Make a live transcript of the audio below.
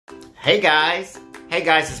Hey guys,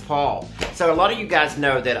 it's Paul. So a lot of you guys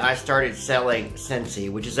know that I started selling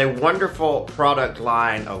Scentsy, which is a wonderful product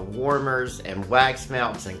line of warmers and wax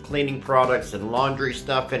melts and cleaning products and laundry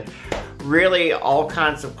stuff and really all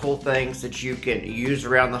kinds of cool things that you can use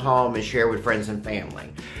around the home and share with friends and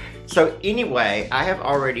family. So anyway, I have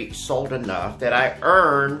already sold enough that I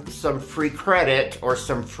earned some free credit or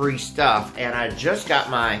some free stuff, and I just got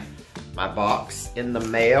my box in the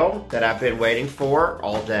mail that I've been waiting for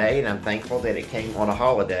all day, and I'm thankful that it came on a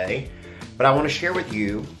holiday. But I want to share with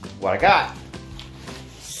you what I got.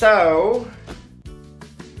 So,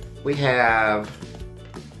 we have,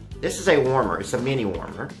 this is a warmer, it's a mini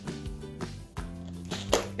warmer.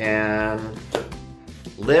 And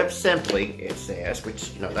Live Simply, it says,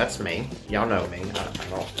 which, you know, that's me. Y'all know me.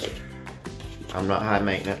 I'm not high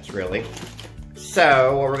maintenance, really.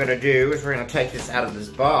 So, what we're going to do is we're going to take this out of this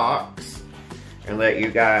box and let you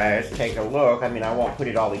guys take a look. I mean, I won't put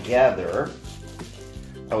it all together.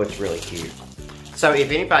 Oh, it's really cute. So,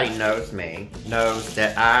 if anybody knows me, knows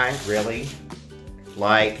that I really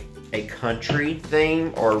like a country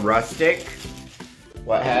theme or rustic,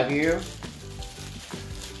 what have you.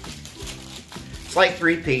 It's like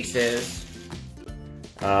 3 pieces.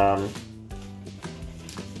 I've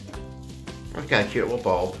got a cute little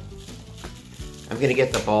bulb. I'm going to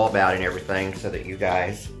get the bulb out and everything so that you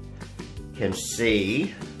guys can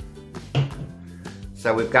see.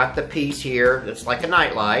 So we've got the piece here that's like a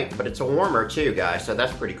nightlight, but it's a warmer too, guys, so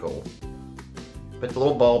that's pretty cool. Put the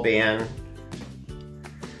little bulb in.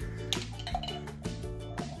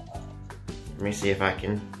 Let me see if I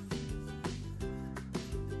can...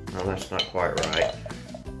 Oh, that's not quite right.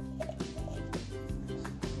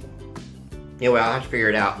 Anyway, I'll have to figure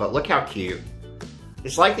it out, but look how cute.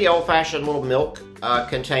 It's like the old-fashioned little milk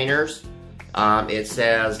containers. It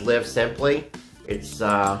says Live Simply. It's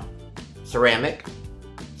ceramic.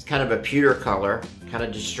 It's kind of a pewter color, kind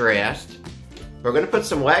of distressed. We're going to put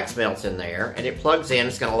some wax melts in there, and it plugs in.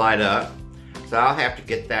 It's going to light up. So I'll have to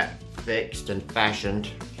get that fixed and fashioned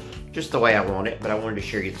just the way I want it, but I wanted to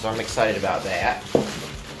show you, so I'm excited about that.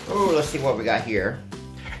 Oh, let's see what we got here.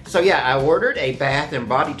 So yeah, I ordered a bath and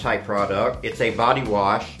body type product. It's a body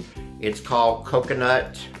wash. It's called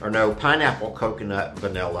pineapple coconut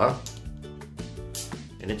vanilla.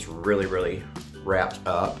 And it's really, really wrapped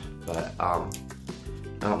up, but I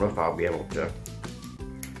don't know if I'll be able to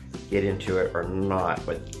get into it or not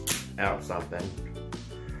without something.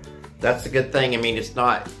 That's the good thing. I mean,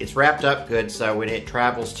 it's wrapped up good, so when it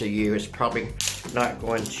travels to you, it's probably not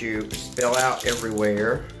going to spill out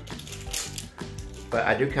everywhere. But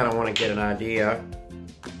I do kind of want to get an idea.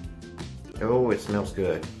 Oh, it smells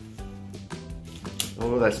good.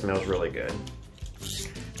 Oh, that smells really good.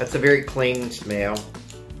 That's a very clean smell.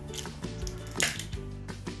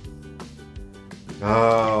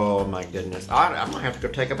 Oh my goodness. I'm gonna have to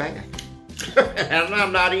go take a bath. And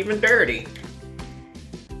I'm not even dirty.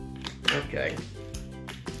 Okay.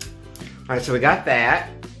 Alright, so we got that.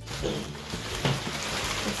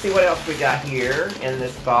 Let's see what else we got here in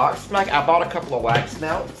this box. I bought a couple of wax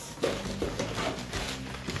melts.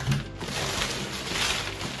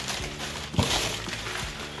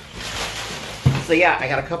 So yeah, I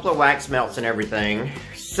got a couple of wax melts and everything.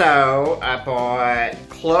 So I bought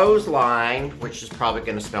Clothesline, which is probably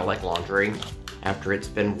going to smell like laundry after it's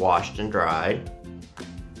been washed and dried.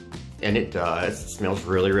 And it does. It smells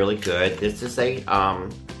really, really good. This is a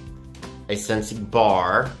Scentsy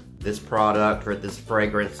bar. This product or this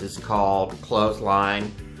fragrance is called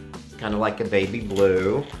Clothesline. It's kind of like a baby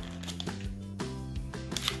blue.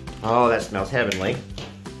 Oh, that smells heavenly.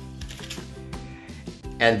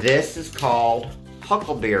 And this is called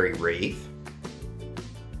Huckleberry Wreath.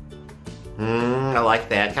 I like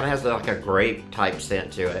that. Kind of has like a grape type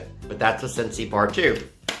scent to it. But that's a Scentsy bar too.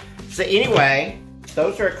 So anyway,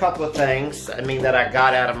 those are a couple of things, I mean, that I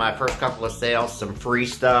got out of my first couple of sales. Some free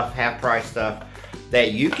stuff, half price stuff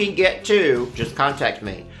that you can get too. Just contact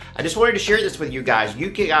me. I just wanted to share this with you guys.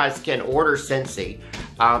 You guys can order Scentsy.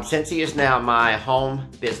 Scentsy is now my home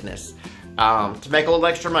business to make a little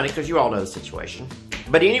extra money, because you all know the situation.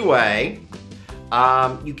 But anyway,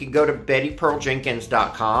 you can go to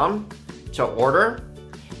bettypearljenkins.com to order.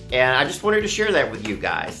 And I just wanted to share that with you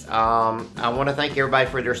guys. I want to thank everybody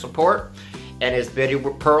for their support. And as Betty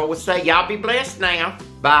Pearl would say, y'all be blessed now.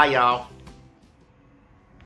 Bye, y'all.